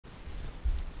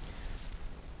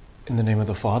In the name of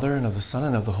the Father, and of the Son,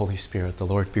 and of the Holy Spirit, the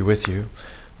Lord be with you.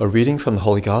 A reading from the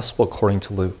Holy Gospel according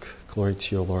to Luke. Glory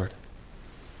to you, Lord.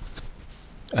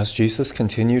 As Jesus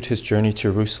continued his journey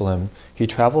to Jerusalem, he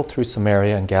traveled through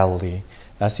Samaria and Galilee.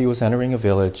 As he was entering a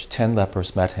village, 10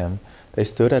 lepers met him. They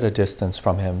stood at a distance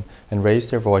from him and raised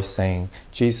their voice, saying,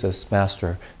 "Jesus,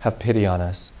 Master, have pity on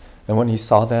us." And when he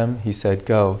saw them, he said,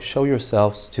 "Go, show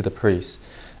yourselves to the priests."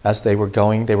 As they were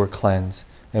going, they were cleansed.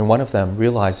 And one of them,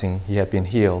 realizing he had been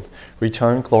healed,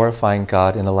 returned glorifying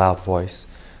God in a loud voice.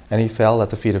 And he fell at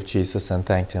the feet of Jesus and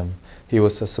thanked him. He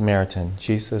was a Samaritan.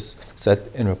 Jesus said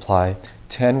in reply,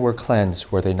 10 were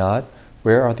cleansed, were they not?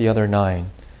 Where are the other 9?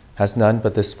 Has none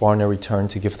but this foreigner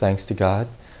returned to give thanks to God?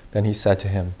 Then he said to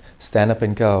him, "Stand up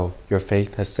and go. Your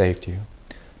faith has saved you."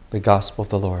 The Gospel of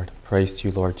the Lord. Praise to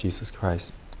you, Lord Jesus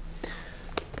Christ.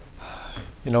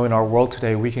 You know, in our world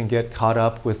today, we can get caught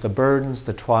up with the burdens,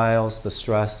 the trials, the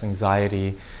stress,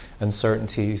 anxiety,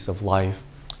 uncertainties of life,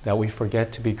 that we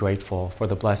forget to be grateful for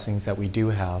the blessings that we do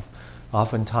have.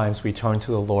 Oftentimes, we turn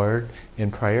to the Lord in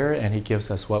prayer, and he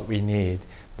gives us what we need,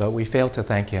 but we fail to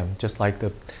thank him, just like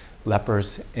the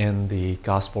lepers in the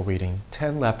Gospel reading.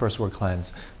 10 lepers were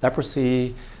cleansed.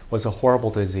 Leprosy was a horrible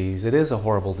disease. It is a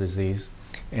horrible disease.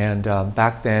 And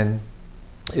back then,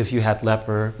 if you had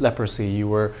leprosy, you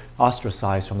were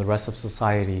ostracized from the rest of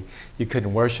society. You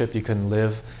couldn't worship, you couldn't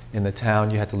live in the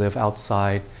town, you had to live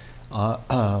outside,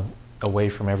 away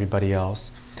from everybody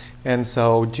else. And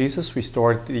so Jesus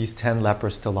restored these 10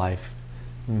 lepers to life,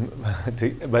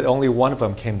 but only one of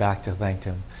them came back to thank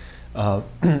him.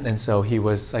 And so he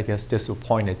was, I guess,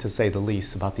 disappointed, to say the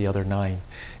least, about the other 9.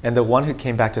 And the one who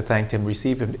came back to thank him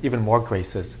received even more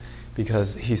graces,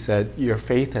 because he said, "Your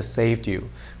faith has saved you,"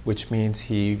 which means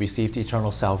he received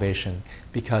eternal salvation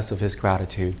because of his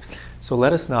gratitude. So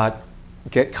let us not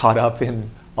get caught up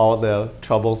in all the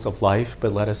troubles of life,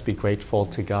 but let us be grateful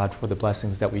to God for the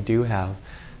blessings that we do have,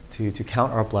 to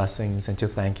count our blessings and to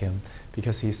thank him,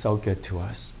 because he's so good to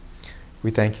us. We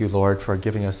thank you, Lord, for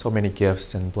giving us so many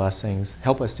gifts and blessings.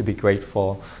 Help us to be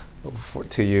grateful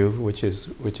to you, which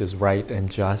is right and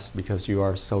just, because you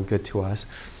are so good to us.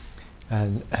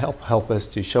 And help us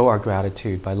to show our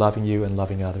gratitude by loving you and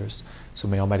loving others. So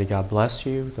may Almighty God bless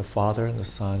you, the Father, and the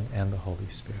Son, and the Holy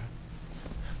Spirit.